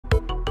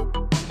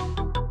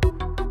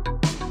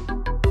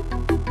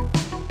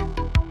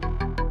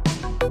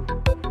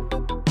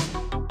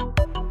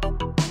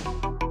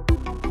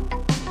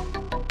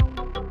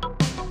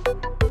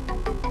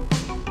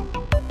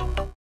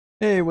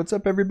Hey, what's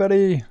up,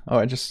 everybody? Oh,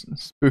 I just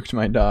spooked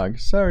my dog.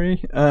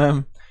 Sorry.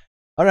 All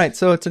right,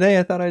 so today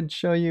I thought I'd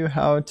show you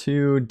how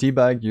to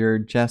debug your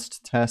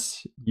Jest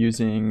tests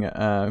using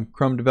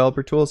Chrome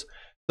developer tools.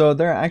 So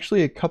there are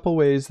actually a couple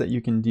ways that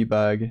you can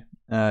debug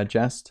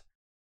Jest.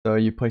 So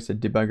you place a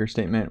debugger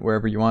statement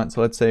wherever you want.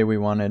 So let's say we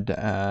wanted,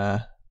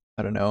 I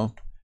don't know,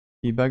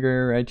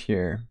 debugger right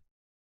here.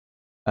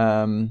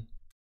 And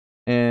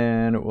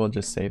we'll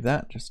just save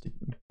that, just to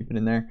keep it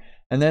in there.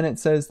 And then it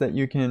says that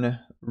you can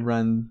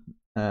run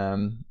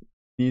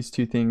these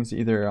two things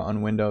either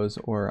on Windows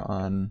or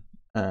on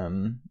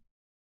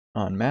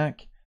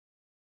Mac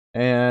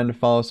and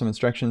follow some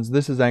instructions.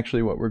 This is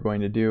actually what we're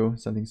going to do,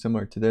 something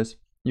similar to this.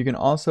 You can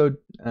also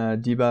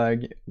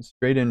debug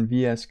straight in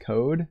VS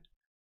Code,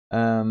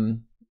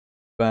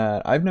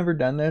 but I've never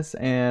done this,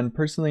 and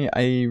personally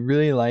I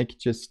really like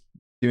just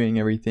doing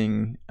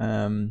everything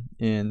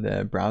in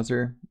the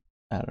browser.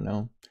 I don't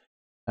know.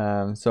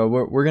 So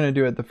we're going to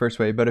do it the first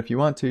way, but if you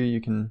want to,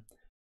 you can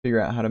figure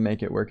out how to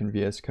make it work in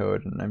VS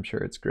Code, and I'm sure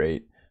it's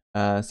great.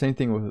 Same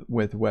thing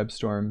with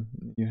WebStorm.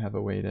 You have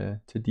a way to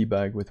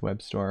debug with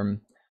WebStorm.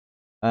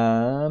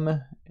 Yeah,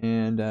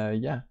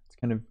 it's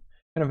kind of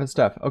fun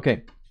stuff.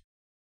 Okay,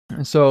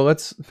 so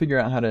let's figure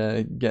out how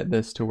to get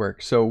this to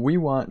work. So we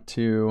want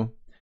to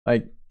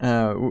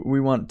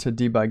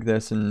debug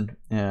this and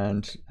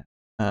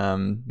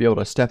be able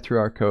to step through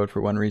our code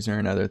for one reason or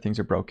another. Things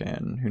are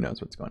broken, who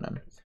knows what's going on.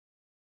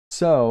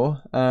 So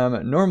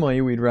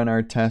normally we'd run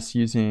our tests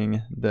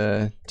using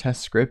the test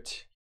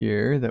script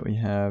here that we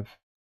have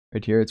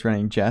right here. It's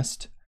running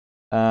Jest.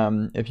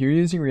 If you're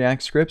using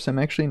React scripts, I'm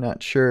actually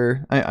not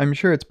sure. I'm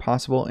sure it's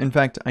possible. In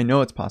fact, I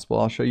know it's possible.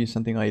 I'll show you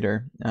something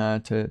later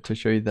to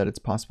show you that it's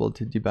possible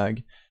to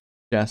debug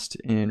Jest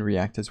in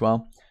React as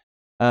well,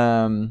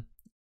 or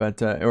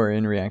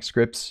in React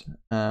scripts.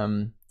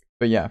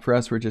 But yeah, for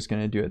us, we're just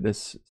going to do it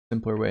this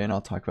simpler way, and I'll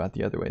talk about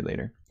the other way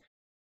later.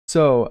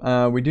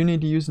 So we do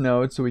need to use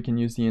Node, so we can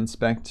use the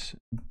inspect-brk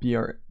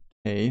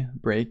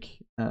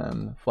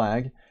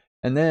flag.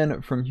 And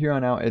then from here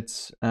on out,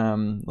 it's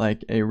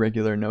like a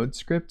regular Node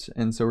script.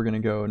 And so we're going to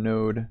go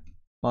node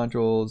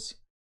modules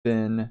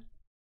bin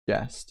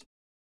Jest.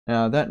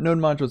 Now that node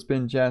modules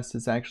bin Jest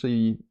is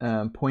actually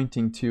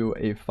pointing to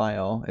a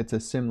file. It's a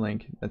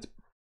symlink.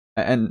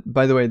 And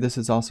by the way, this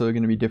is also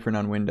going to be different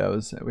on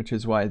Windows, which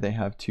is why they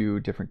have two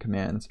different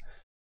commands.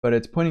 But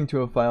it's pointing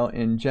to a file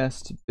in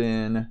Jest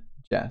bin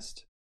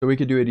Jest. So we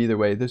could do it either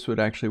way. This would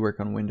actually work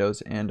on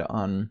Windows and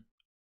on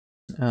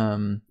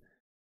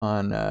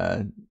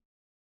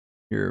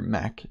your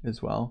Mac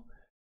as well.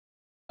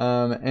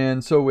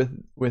 And so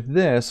with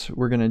this,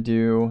 we're going to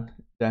do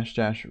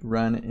 --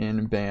 run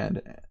in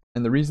band.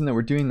 And the reason that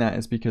we're doing that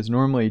is because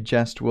normally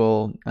Jest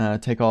will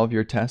take all of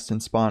your tests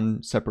and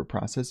spawn separate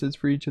processes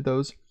for each of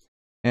those.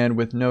 And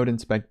with node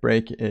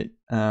inspect-brk, it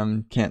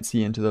can't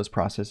see into those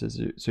processes,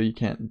 so you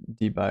can't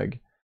debug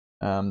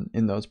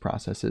in those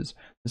processes.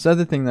 This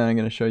other thing that I'm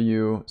going to show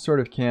you sort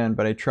of can,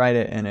 but I tried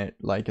it and it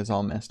is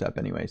all messed up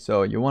anyway.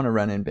 So you want to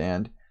run in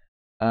band.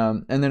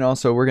 And then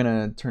also we're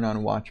going to turn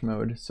on watch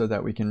mode so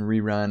that we can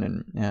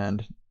rerun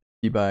and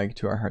debug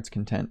to our heart's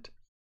content.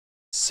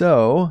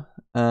 So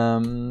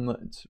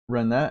let's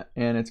run that,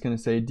 and it's going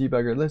to say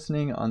debugger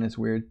listening on this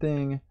weird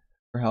thing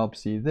for help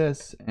see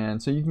this.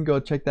 And so you can go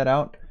check that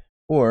out,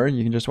 or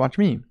you can just watch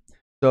me.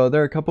 So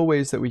there are a couple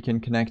ways that we can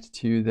connect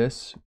to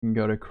this. You can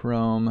go to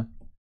Chrome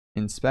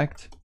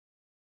inspect,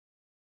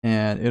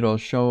 and it'll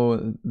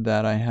show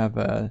that I have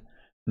a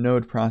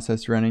node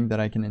process running that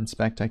I can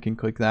inspect. I can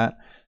click that.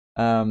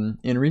 In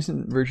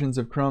recent versions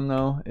of Chrome,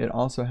 though, it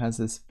also has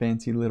this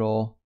fancy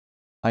little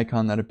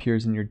icon that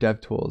appears in your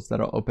DevTools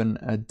that'll open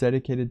a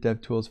dedicated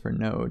DevTools for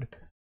Node.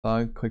 So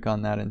I'll click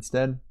on that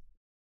instead,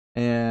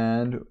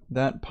 and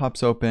that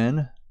pops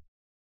open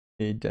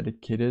a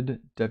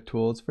dedicated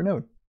DevTools for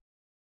Node.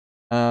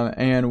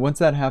 And once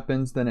that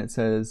happens, then it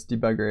says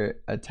debugger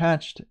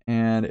attached,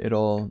 and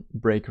it'll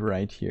break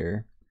right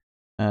here,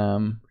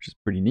 which is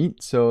pretty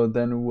neat. So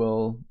then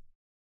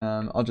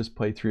I'll just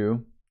play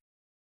through,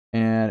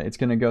 and it's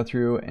going to go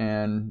through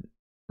and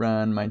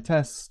run my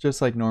tests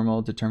just like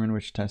normal, determine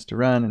which test to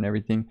run and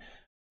everything.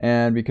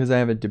 And because I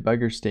have a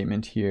debugger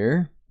statement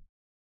here,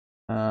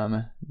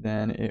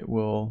 then it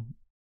will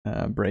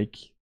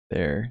break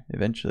there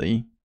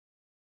eventually.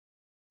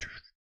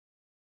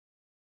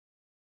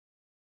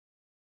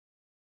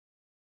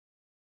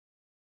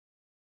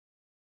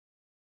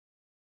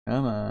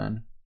 Come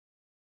on.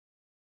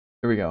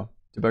 Here we go.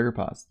 Debugger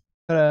paused.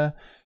 Ta-da!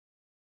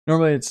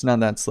 Normally it's not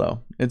that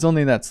slow. It's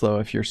only that slow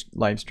if you're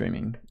live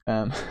streaming.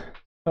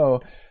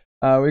 So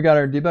we got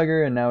our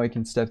debugger, and now we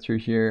can step through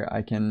here.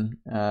 I can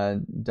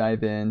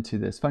dive into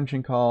this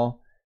function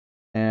call,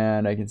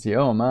 and I can see,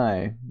 oh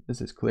my, this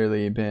has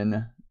clearly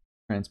been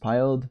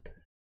transpiled.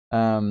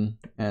 And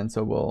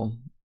so we'll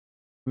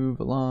move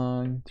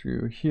along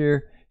through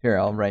here. Here,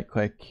 I'll right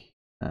click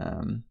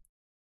and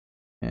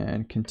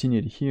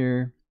continue to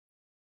here.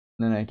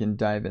 And then I can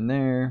dive in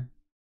there.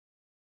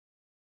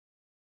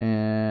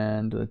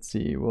 And let's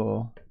see,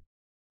 we'll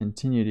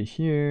continue to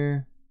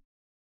here.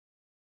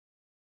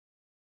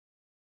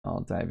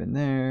 I'll dive in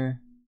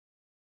there.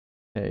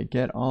 Okay,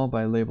 get all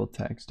by label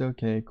text.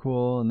 Okay,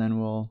 cool. And then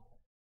we'll,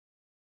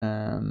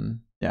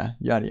 yeah,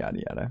 yada, yada,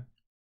 yada.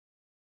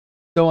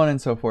 So on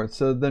and so forth.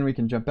 So then we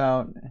can jump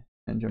out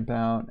and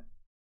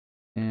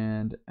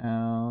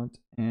out,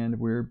 and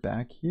we're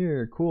back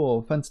here.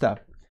 Cool, fun stuff.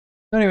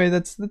 So anyway,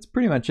 that's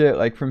pretty much it.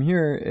 Like from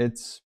here,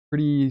 it's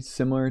pretty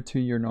similar to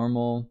your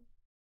normal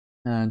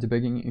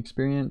debugging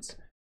experience.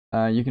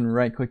 You can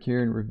right click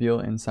here and reveal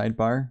in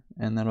sidebar,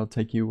 and that'll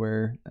take you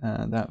where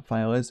that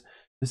file is.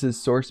 This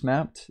is source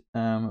mapped,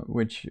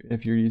 which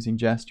if you're using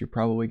Jest, you're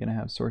probably going to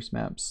have source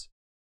maps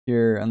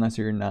here, unless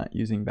you're not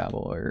using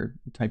Babel or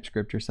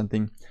TypeScript or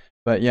something.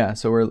 But yeah,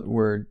 so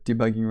we're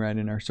debugging right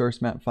in our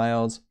source map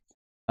files.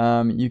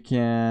 You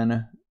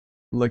can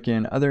look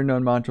in other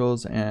node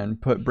modules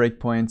and put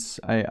breakpoints.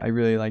 I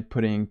really like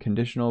putting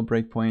conditional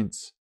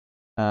breakpoints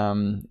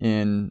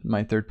in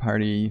my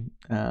third-party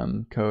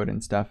code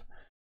and stuff.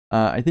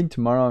 I think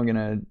tomorrow I'm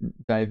gonna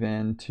dive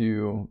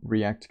into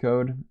React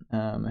code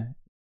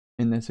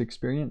in this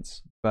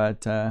experience,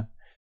 but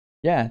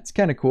yeah, it's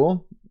kind of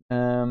cool.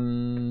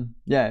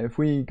 Yeah, if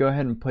we go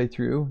ahead and play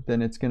through,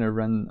 then it's gonna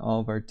run all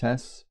of our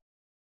tests,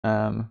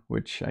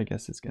 which I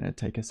guess is gonna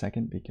take a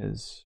second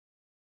because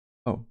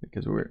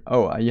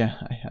yeah,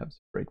 I have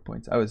some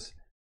breakpoints. I was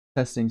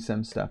testing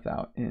some stuff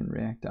out in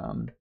React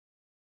DOM.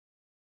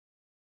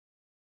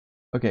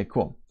 Okay,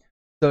 cool.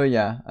 So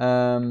yeah,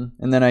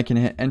 and then I can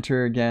hit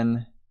enter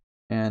again,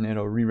 and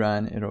it'll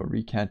rerun, it'll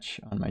recatch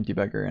on my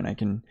debugger, and I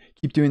can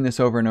keep doing this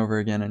over and over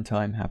again until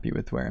I'm happy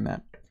with where I'm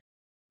at.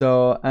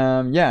 So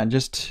yeah,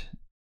 just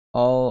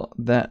all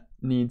that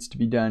needs to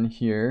be done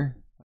here.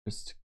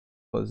 Just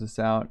close this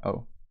out.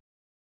 Oh,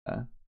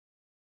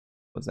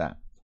 what's that?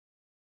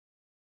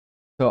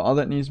 So all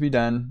that needs to be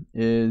done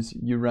is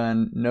you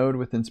run node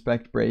with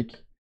inspect-brk,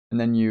 and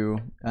then you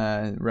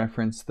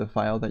reference the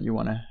file that you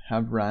want to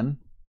have run,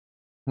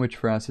 which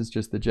for us is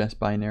just the Jest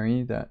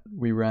binary that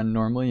we run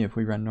normally. If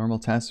we run normal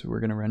tests, we're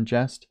going to run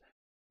Jest.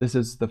 This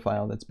is the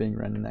file that's being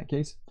run in that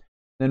case.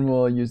 Then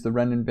we'll use the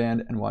run in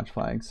band and watch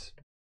flags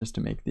just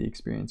to make the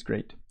experience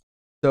great.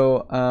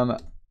 So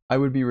I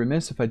would be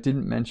remiss if I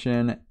didn't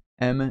mention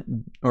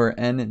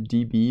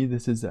NDB.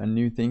 This is a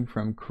new thing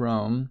from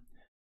Chrome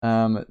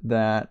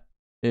that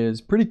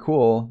is pretty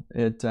cool.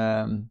 It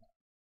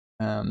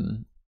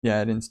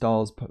yeah, it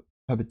installs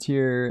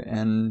Puppeteer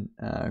and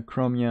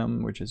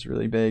Chromium, which is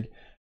really big,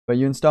 but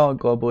you install it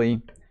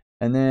globally,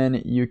 and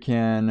then you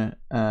can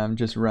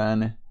just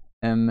run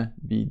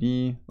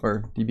mbd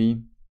or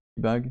db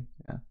debug,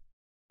 yeah,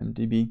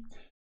 mdb,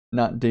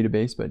 not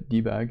database but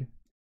debug,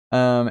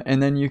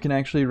 and then you can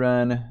actually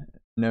run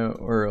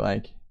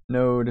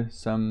node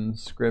some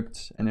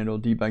script and it'll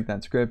debug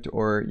that script,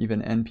 or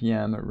even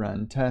npm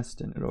run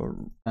test and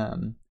it'll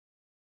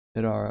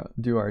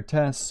do our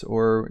tests,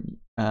 or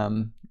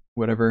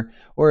whatever.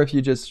 Or if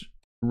you just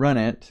run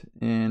it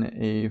in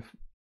a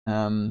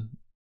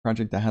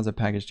project that has a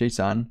package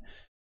JSON,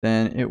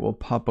 then it will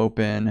pop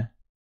open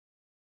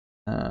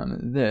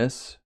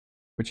this,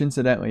 which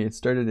incidentally it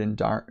started in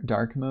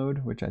dark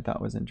mode, which I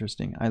thought was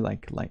interesting. I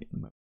like light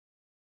mode.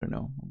 I don't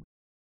know,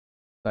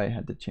 so I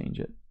had to change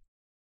it.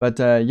 But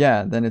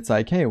yeah, then it's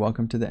like, hey,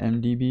 welcome to the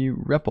MDB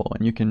REPL,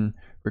 and you can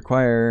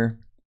require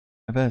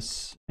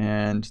FS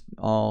and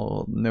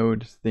all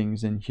node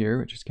things in here,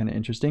 which is kind of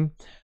interesting.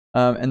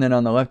 And then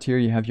on the left here,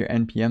 you have your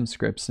npm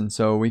scripts, and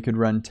so we could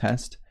run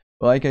test.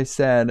 But like I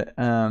said,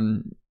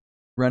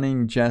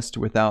 running Jest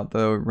without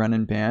the run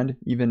in band,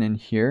 even in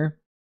here,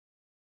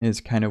 is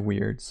kind of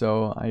weird.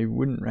 So I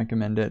wouldn't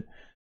recommend it.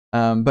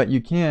 But you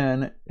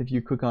can, if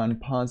you click on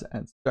pause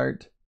at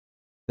start,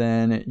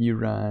 then you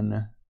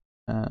run,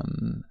 I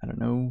don't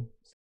know,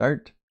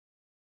 start.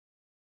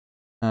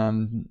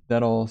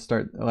 That'll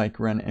start, like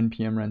run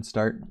npm run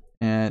start,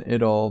 and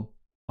it'll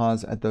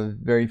pause at the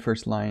very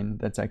first line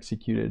that's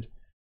executed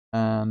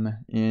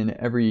in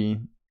every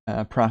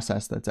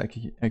process that's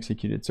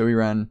executed. So we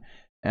run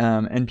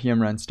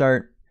npm run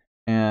start,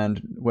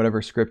 and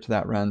whatever script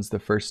that runs, the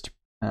first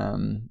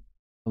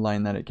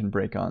line that it can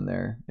break on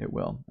there, it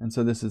will. And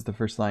so this is the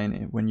first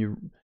line when you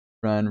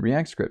run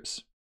React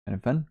scripts. Kind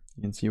of fun.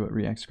 You can see what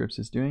React scripts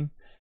is doing.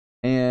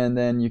 And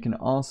then you can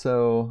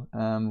also,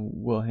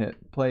 we'll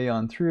hit play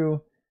on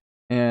through,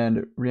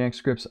 and React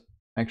scripts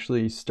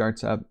actually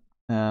starts up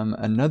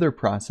another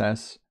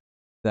process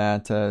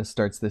that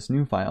starts this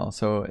new file.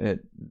 So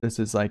this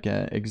is like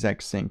a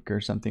exec sync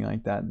or something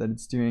like that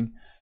it's doing.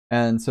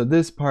 And so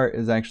this part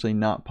is actually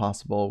not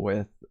possible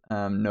with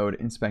node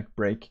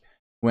inspect-brk.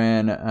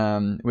 When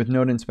with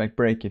node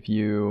inspect-brk, if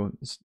you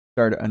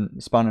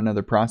spawn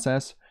another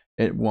process,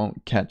 it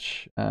won't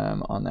catch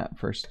on that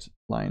first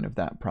line of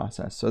that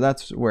process. So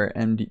that's where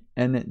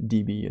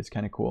NDB is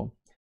kind of cool.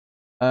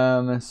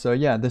 So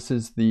yeah, this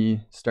is the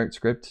start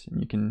script,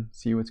 and you can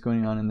see what's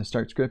going on in the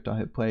start script. I'll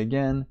hit play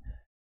again,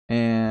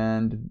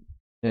 and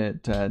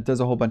it does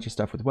a whole bunch of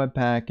stuff with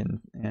Webpack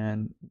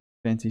and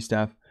fancy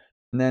stuff.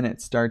 And then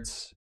it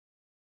starts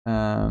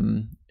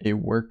a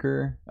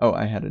worker. Oh,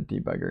 I had a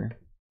debugger.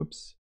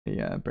 Oops, a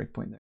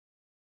breakpoint there.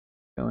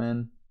 Go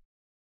in.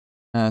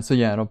 So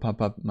yeah, it'll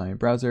pop up my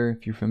browser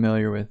if you're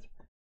familiar with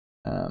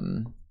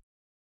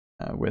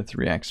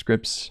React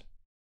scripts.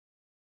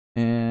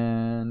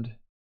 And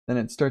then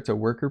it starts a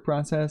worker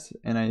process,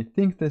 and I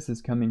think this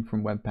is coming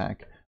from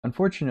Webpack.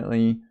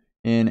 Unfortunately,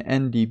 in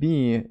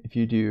NDB, if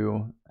you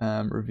do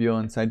reveal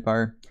in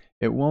sidebar,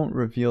 it won't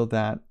reveal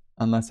that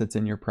unless it's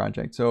in your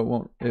project. So it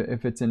won't,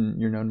 if it's in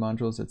your node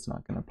modules, it's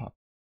not going to pop,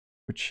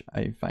 which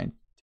I find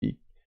to be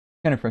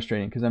kind of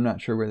frustrating because I'm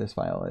not sure where this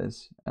file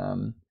is.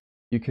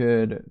 You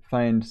could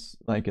find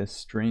like a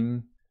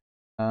string,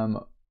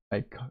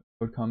 like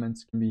code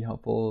comments can be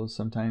helpful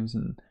sometimes,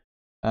 and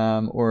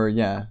or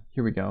yeah,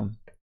 here we go.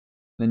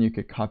 Then you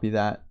could copy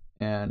that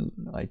and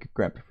like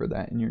grep for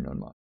that in your node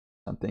module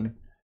or something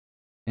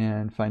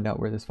and find out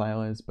where this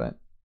file is. But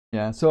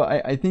yeah, so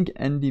I think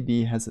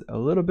NDB has a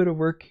little bit of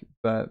work,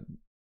 but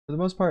for the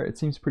most part, it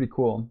seems pretty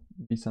cool.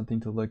 It'd be something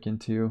to look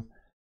into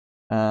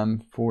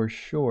for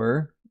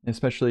sure,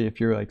 especially if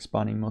you're like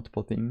spawning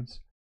multiple things.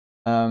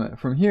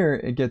 From here,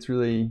 it gets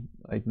really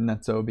like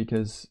nutso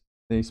because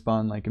they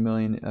spawn like a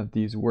million of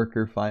these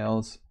worker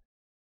files,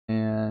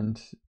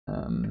 and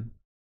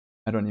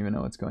I don't even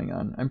know what's going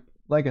on.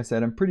 Like I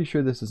said, I'm pretty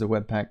sure this is a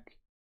Webpack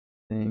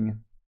thing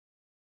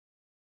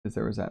because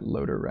there was that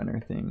loader runner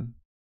thing.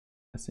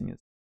 I'm guessing it's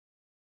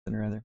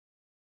or other.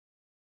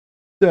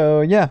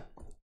 So yeah,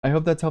 I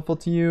hope that's helpful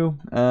to you.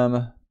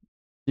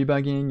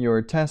 Debugging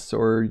your tests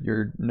or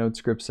your node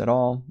scripts at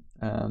all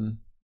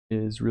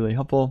is really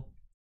helpful.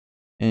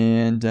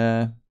 And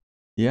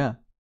yeah.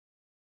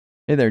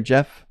 Hey there,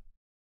 Jeff.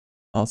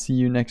 I'll see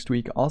you next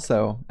week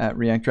also at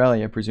React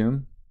Rally, I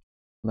presume.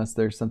 Unless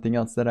there's something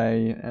else that I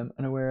am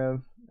unaware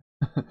of.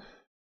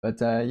 But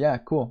yeah,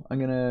 cool. I'm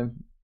going to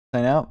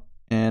sign out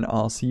and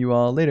I'll see you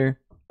all later.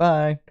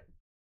 Bye.